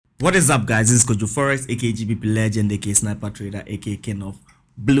What is up, guys? This is KOJOFOREX, aka GBP Legend, aka Sniper Trader, aka King of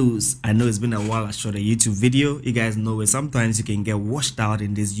Blues. I know it's been a while I shot a YouTube video. You guys know it. Sometimes you can get washed out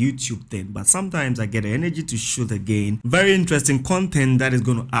in this YouTube thing, but sometimes I get the energy to shoot again. Very interesting content that is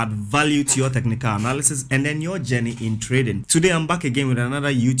going to add value to your technical analysis and then your journey in trading. Today I'm back again with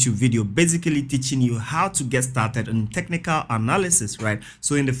another YouTube video, basically teaching you how to get started in technical analysis, right?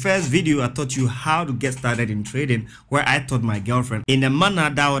 So in the first video I taught you how to get started in trading, where I taught my girlfriend in a manner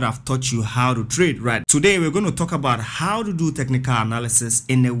that would have taught you how to trade, right? Today we're going to talk about how to do technical analysis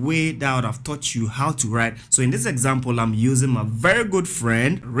in a way that would have taught you how to, right? So in this example, I'm using my very good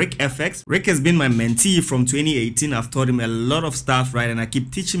friend Rick FX. Rick has been my mentee from 2018. I've taught him a lot of stuff, right? And I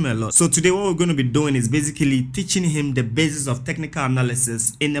keep teaching him a lot. So today what we're going to be doing is basically teaching him the basis of technical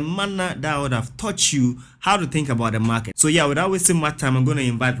analysis in a manner that would have taught you how to think about the market. So yeah, without wasting my time, I'm going to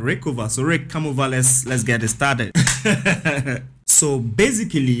invite Rick over. So Rick, come over, let's get it started. So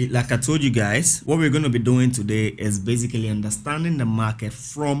basically, like I told you guys, what we're going to be doing today is basically understanding the market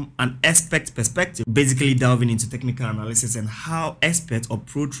from an expert perspective, basically delving into technical analysis and how experts or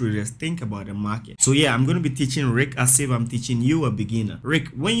pro traders think about the market. So yeah, I'm going to be teaching Rick as if I'm teaching you a beginner. Rick,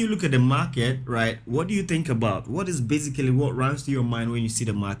 when you look at the market, right, what do you think about? What is basically what runs through your mind when you see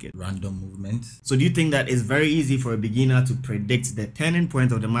the market? Random movement. So do you think that it's very easy for a beginner to predict the turning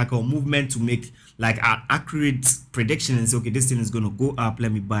point of the market or movement, to make like an accurate prediction and say, okay, this thing is going to go up,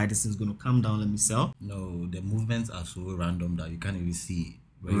 let me buy, this thing is going to come down, let me sell? No, the movements are so random that you can't even see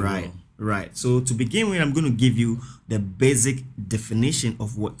it right well. Right. So to begin with, I'm going to give you the basic definition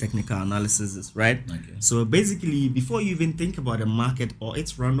of what technical analysis is, right? Okay. So basically, before you even think about the market or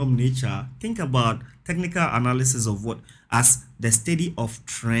its random nature, think about technical analysis of what as the study of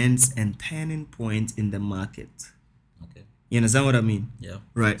trends and turning points in the market. You understand what I mean? Yeah.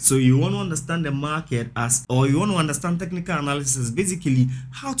 Right. So you want to understand the market as, or you want to understand technical analysis, basically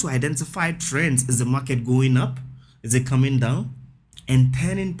how to identify trends. Is the market going up? Is it coming down? And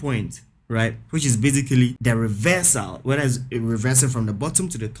turning point, right? Which is basically the reversal, whether it's reversing from the bottom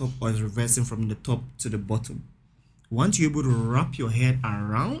to the top or it's reversing from the top to the bottom. Once you're able to wrap your head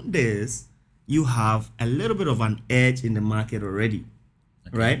around this, you have a little bit of an edge in the market already,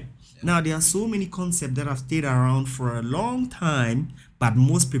 right? Now, there are so many concepts that have stayed around for a long time, but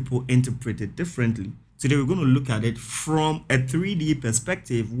most people interpret it differently. Today, we're going to look at it from a 3D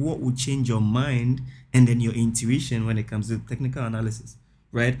perspective, what would change your mind and then your intuition when it comes to technical analysis,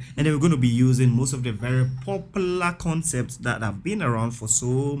 right? And then we're going to be using most of the very popular concepts that have been around for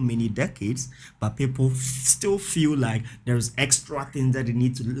so many decades, but people still feel like there's extra things that they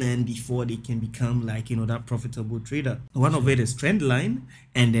need to learn before they can become like, you know, that profitable trader. One of it is trend line,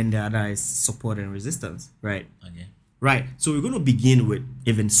 and then the other is support and resistance, right? Okay. Right. So we're going to begin with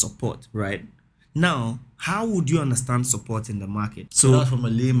even support, right? Now, how would you understand support in the market? So that's from a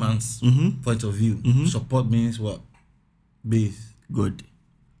layman's point of view. Support means what? Base. Good.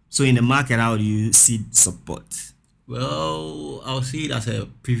 So in the market, how do you see support? Well, I'll see it as a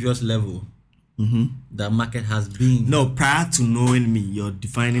previous level the market has been. No, prior to knowing me, you're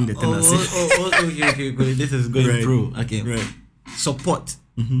defining the tendency. Okay, good. This is going Right. through. Okay. Right. Support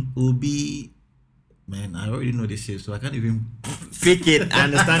will be, man, I already know this shit, so I can't even Fake it. I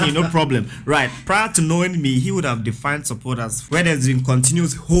understand you, no problem. Right. Prior to knowing me, he would have defined support as where there's been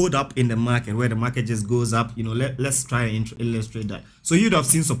continuous hold up in the market, where the market just goes up. You know, let's try and illustrate that. So you'd have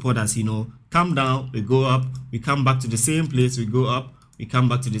seen support as, you know, come down, we go up, we come back to the same place, we go up, we come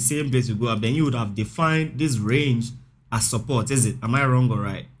back to the same place, we go up. Then you would have defined this range as support. Is it? Am I wrong or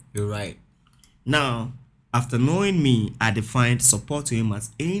right? You're right. Now, after knowing me, I defined support to him as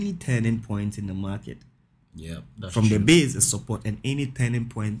any turning point in the market. Yeah, that's From true. the base is support, and any turning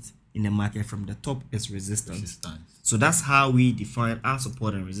point in the market from the top is resistance. So that's how we define our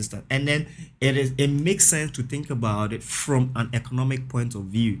support and resistance. And then it makes sense to think about it from an economic point of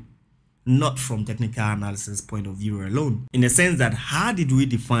view, not from technical analysis point of view alone. In the sense that, how did we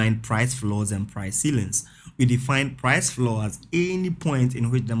define price floors and price ceilings? We define price floor as any point in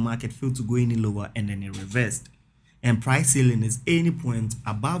which the market failed to go any lower and then it reversed. And price ceiling is any point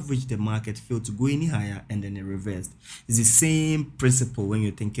above which the market failed to go any higher and then it reversed. It's the same principle when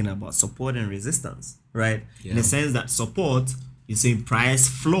you're thinking about support and resistance, right? Yeah. In the sense that support, you say price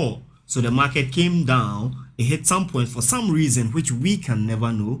floor. So the market came down, it hit some point for some reason which we can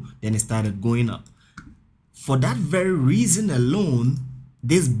never know, then it started going up. For that very reason alone,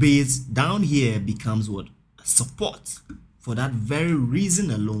 this base down here becomes what? Support. For that very reason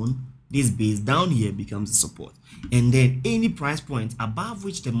alone, this base down here becomes a support. And then any price point above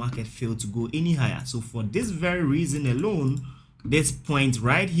which the market failed to go any higher. So for this very reason alone, this point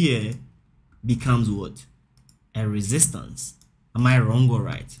right here becomes what? A resistance. Am I wrong or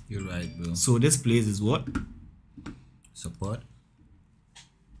right? You're right, bro. So this place is what? Support.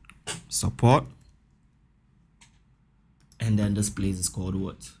 Support. And then this place is called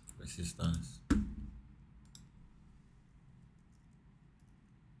what? Resistance.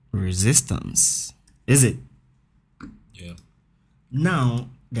 Resistance. Is it? Yeah. Now,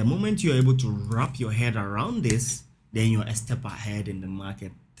 the moment you're able to wrap your head around this, then you're a step ahead in the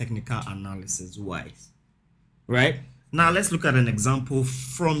market, technical analysis wise. Right? Now, let's look at an example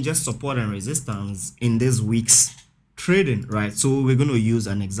from just support and resistance in this week's trading, right? So we're going to use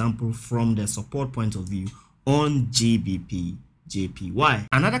an example from the support point of view on GBP JPY.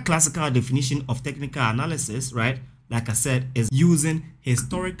 Another classical definition of technical analysis, right, like I said, is using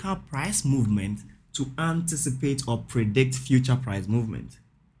historical price movement to anticipate or predict future price movement,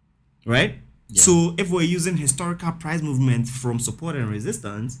 right? Yeah. So if we're using historical price movement from support and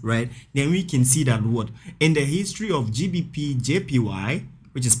resistance, right, then we can see that what in the history of GBP JPY,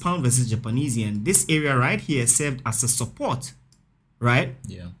 which is pound versus Japanese yen, this area right here served as a support, right?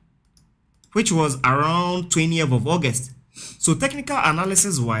 Yeah. Which was around 20th of August. So technical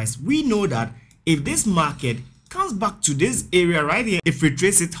analysis wise, we know that if this market comes back to this area right here, if we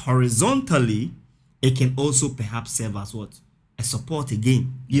trace it horizontally, it can also perhaps serve as what? A support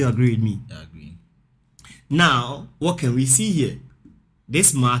again. You agree with me? I agree. Now, what can we see here?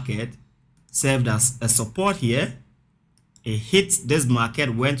 This market served as a support here. It hit this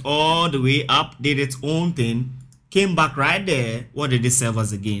market, went all the way up, did its own thing, came back right there. What did it serve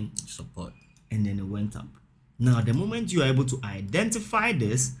as again? Support. And then it went up. Now, the moment you are able to identify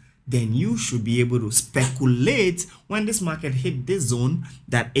this, then you should be able to speculate when this market hit this zone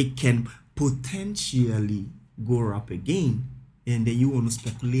that it can potentially go up again. And then you want to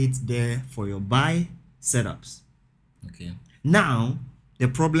speculate there for your buy setups. Okay. Now, the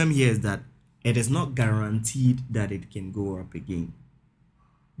problem here is that it is not guaranteed that it can go up again,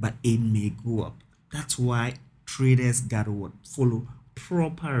 but it may go up. That's why traders got to follow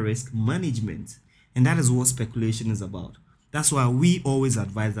proper risk management. And that is what speculation is about. That's why we always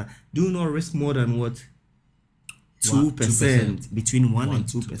advise that do not risk more than what? 2%, between 1 and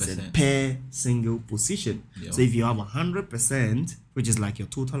 2% per single position. Yep. So if you have 100%, which is like your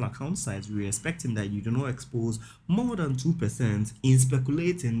total account size, we're expecting that you do not expose more than 2% in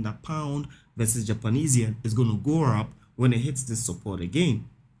speculating that pound versus Japanese yen is going to go up when it hits this support again.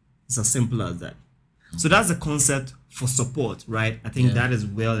 It's as simple as that. So that's the concept for support, right? I think that is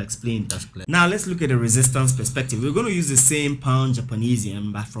well explained. That's clear. Now let's look at the resistance perspective. We're going to use the same pound Japanese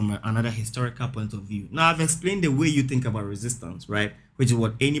yen, but from another historical point of view. Now I've explained the way you think about resistance, right? Which is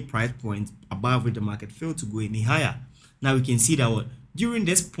what any price point above which the market failed to go any higher. Now we can see that what during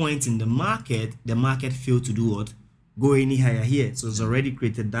this point in the market failed to do what? Go any higher here. So it's already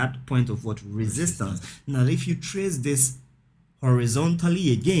created that point of what? Resistance. Now if you trace this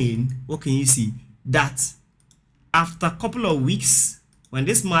horizontally again, what can you see? That after a couple of weeks, when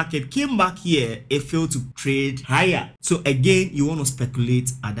this market came back here, it failed to trade higher. So again, you want to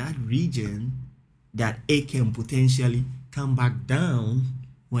speculate at that region that it can potentially come back down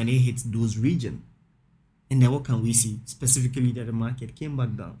when it hits those regions. And then what can we see? Specifically that the market came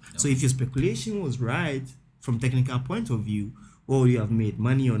back down. No. So if your speculation was right from technical point of view, well, you have made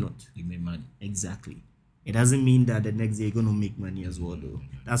money or not? You made money. Exactly. It doesn't mean that the next day you're going to make money as well, though.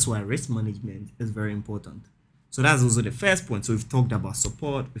 That's why risk management is very important. So that's also the first point. So we've talked about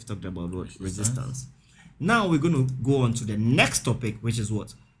support. We've talked about what? Resistance. Now we're going to go on to the next topic, which is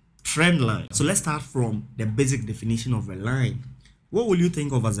what? Trend line. So let's start from the basic definition of a line. What will you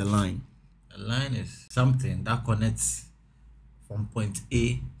think of as a line? A line is something that connects from point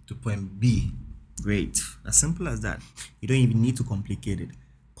A to point B. Great. As simple as that. You don't even need to complicate it.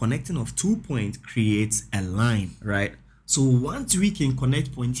 Connecting of 2 points creates a line, right? So once we can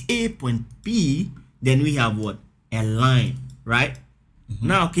connect point A, point B, then we have what? A line, right?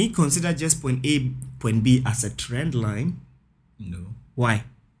 Now, can you consider just point A, point B as a trend line? No. Why?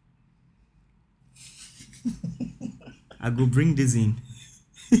 I go bring this in.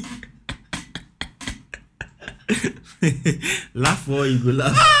 Laugh or you go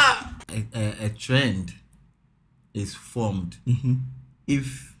laugh. A trend is formed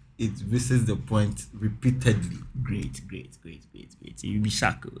if it visits the point repeatedly. Great. You'll be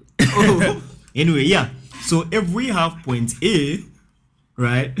shocked. Oh. Anyway, yeah. So if we have point A,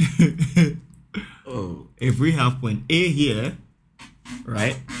 right? If we have point A here,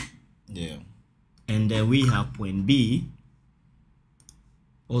 right? Yeah. And then we have point B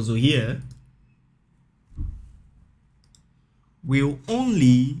also here, we'll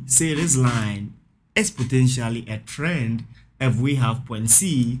only say this line is potentially a trend if we have point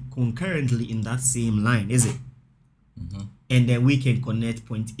C concurrently in that same line, is it? and then we can connect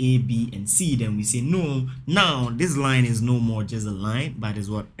point A, B, and C. Then we say, no, now this line is no more just a line, but is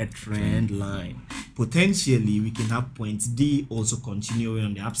what? A trend line. Potentially, we can have point D also continuing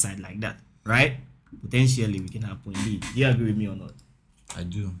on the upside like that, right? Potentially, we can have point D. Do you agree with me or not? I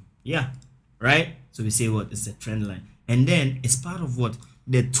do. Yeah, right? So we say what? It's a trend line. And then it's part of what?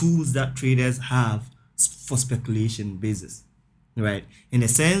 The tools that traders have for speculation basis, right? In the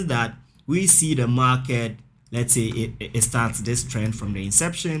sense that we see the market, let's say it starts this trend from the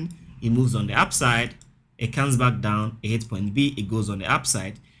inception, it moves on the upside, it comes back down, it hits point B, it goes on the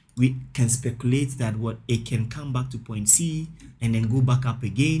upside. We can speculate that what it can come back to point C and then go back up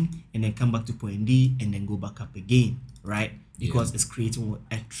again, and then come back to point D and then go back up again, right? Because it's creating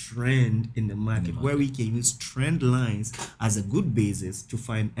a trend in the market where we can use trend lines as a good basis to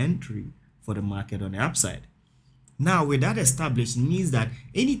find entry for the market on the upside. Now, with that established, means that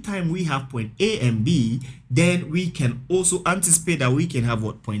anytime we have point A and B, then we can also anticipate that we can have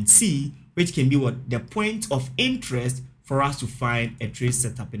what? Point C, which can be what? The point of interest for us to find a trade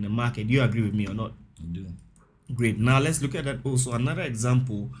setup in the market. Do you agree with me or not? I do. Great. Now let's look at that also. Another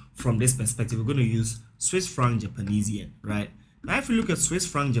example from this perspective, we're going to use Swiss franc Japanese yen, right? Now, if you look at Swiss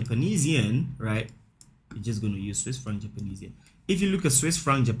franc Japanese yen, right, we're just going to use Swiss franc Japanese yen. If you look at Swiss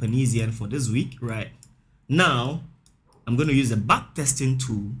franc Japanese yen for this week, right, now I'm going to use a back testing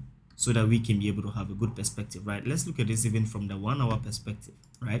tool so that we can be able to have a good perspective, right? Let's look at this even from the 1 hour perspective,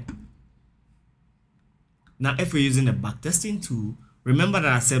 right? Now, if we're using the back testing tool, remember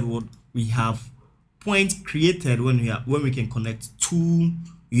that I said what we have points created when we can connect two,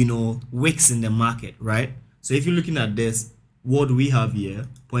 wicks in the market, right? So if you're looking at this, what do we have here?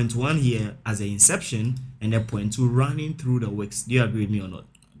 Point 1 here as an inception, and then point 2 running through the wicks. Do you agree with me or not?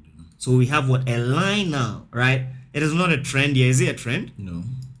 So we have what? A line now, right? It is not a trend here. Is it a trend? No.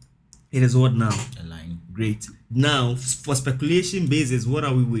 It is what now? A line. Great. Now, for speculation basis, what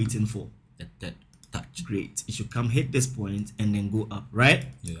are we waiting for? That touch. Great. It should come hit this point and then go up, right?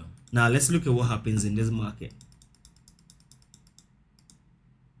 Yeah. Now, let's look at what happens in this market.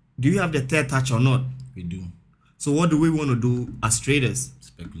 Do you have the third touch or not? We do. So what do we want to do as traders?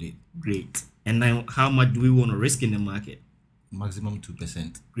 Speculate. Great. And now, how much do we want to risk in the market? Maximum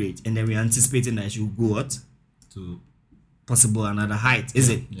 2%. Great. And then we're anticipating that it should go out To possible another height, is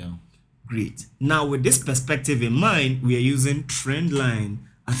it? Yeah. Great. Now, with this perspective in mind, we are using trend line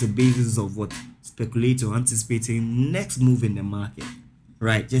as a basis of what? Speculating or anticipating next move in the market,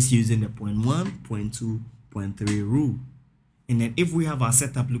 right? Just using the point 1, point 2, point 3 rule. And then if we have our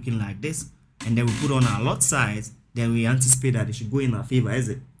setup looking like this, and then we put on our lot size, then we anticipate that it should go in our favor, is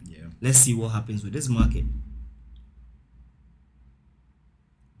it? Yeah. Let's see what happens with this market.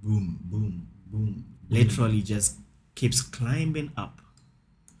 Boom, boom, boom. Literally just keeps climbing up.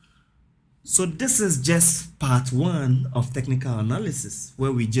 So this is just part 1 of technical analysis,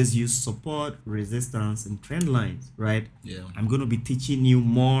 where we just use support, resistance, and trend lines, right? Yeah. I'm going to be teaching you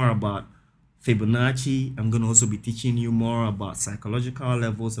more about Fibonacci. I'm going to also be teaching you more about psychological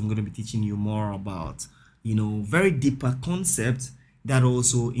levels. I'm going to be teaching you more about, very deeper concepts that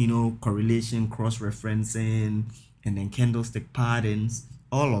also, correlation, cross-referencing, and then candlestick patterns.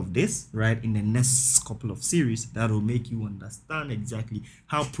 All of this, right, in the next couple of series that will make you understand exactly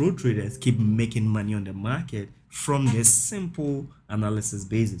how pro traders keep making money on the market from this simple analysis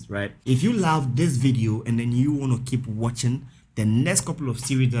basis, right? If you love this video and then you want to keep watching the next couple of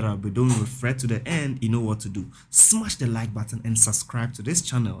series that I'll be doing with Fred to the end, you know what to do. Smash the like button and subscribe to this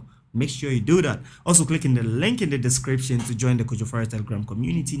channel. Make sure you do that. Also, click in the link in the description to join the KOJOFOREX Telegram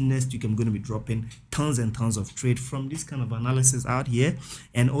community. Next week, I'm going to be dropping tons and tons of trade from this kind of analysis out here.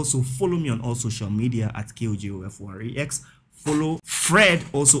 And also follow me on all social media at KOJOFOREX. Follow Fred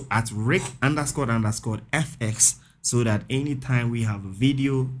also at Rick__FX, so that anytime we have a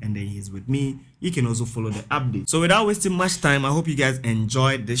video and then he's with me, you can also follow the update. So without wasting much time, I hope you guys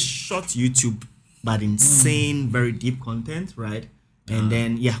enjoyed this short YouTube but insane, very deep content, right? And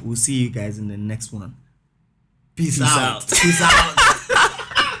then, yeah, we'll see you guys in the next one. Peace out. Peace out.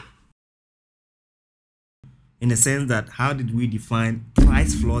 In the sense that, how did we define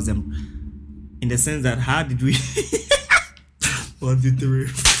price floors? And in the sense that, how did we... 1, 2, 3,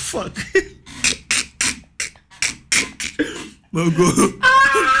 fuck. Mogo.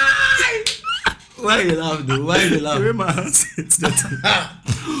 Why you laugh, though? Why you laugh? Where my hands? It's that.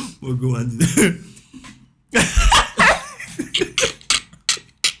 Mogo 1, 2, 3.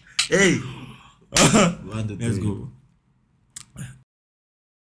 Hey, 1, 2, 3. Let's go.